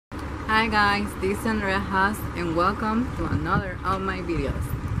Hi guys, this is Andrea Haas and welcome to another of my videos.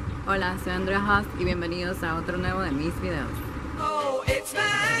 Hola, soy Andrea Haas y bienvenidos a otro nuevo de mis videos. Oh, it's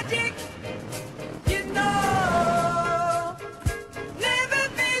magic, you know. Never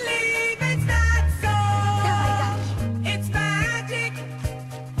believe it's not so. It's magic.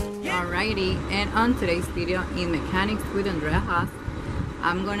 Alrighty, and on today's video in Mechanics with Andrea Haas,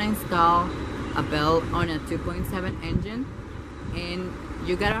 I'm gonna install a belt on a 2.7 engine, and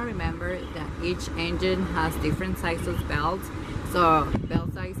you gotta remember that each engine has different sizes belts, so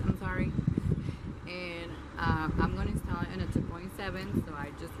belt size, I'm sorry. And I'm gonna install it in a 2.7, so I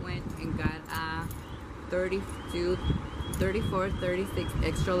just went and got a 32, 34, 36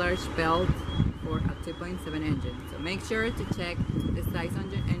 extra large belt for a 2.7 engine. So make sure to check the size on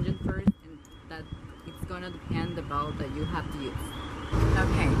your engine first, and that it's gonna depend the belt that you have to use.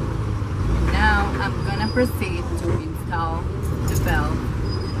 Okay, now I'm gonna proceed to install the belt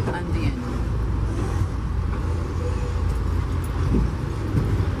on the engine.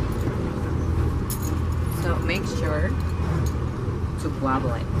 So make sure to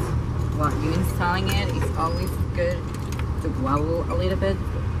wobble it. While you're installing it, it's always good to wobble a little bit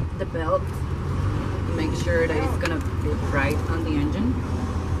the belt to make sure that it's gonna fit right on the engine.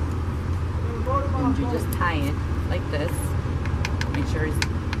 And you just tie it like this. Make sure it's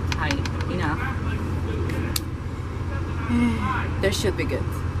tight enough. That should be good.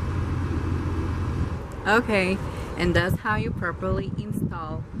 Okay, and that's how you properly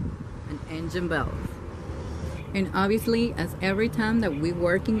install an engine belt. And obviously, as every time that we're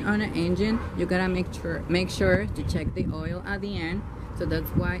working on an engine, you gotta make sure to check the oil at the end. So that's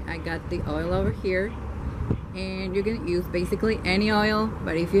why I got the oil over here. And you can use basically any oil,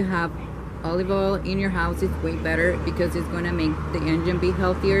 but if you have olive oil in your house, it's way better because it's gonna make the engine be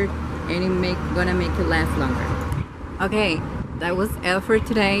healthier and gonna make it last longer. Okay, that was it for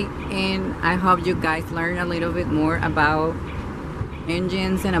today, and I hope you guys learned a little bit more about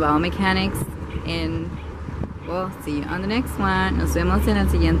engines and about mechanics, and we'll see you on the next one. Nos vemos en el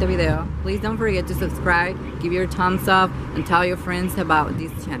siguiente video. Please don't forget to subscribe, give your thumbs up, and tell your friends about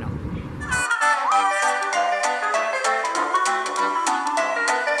this channel.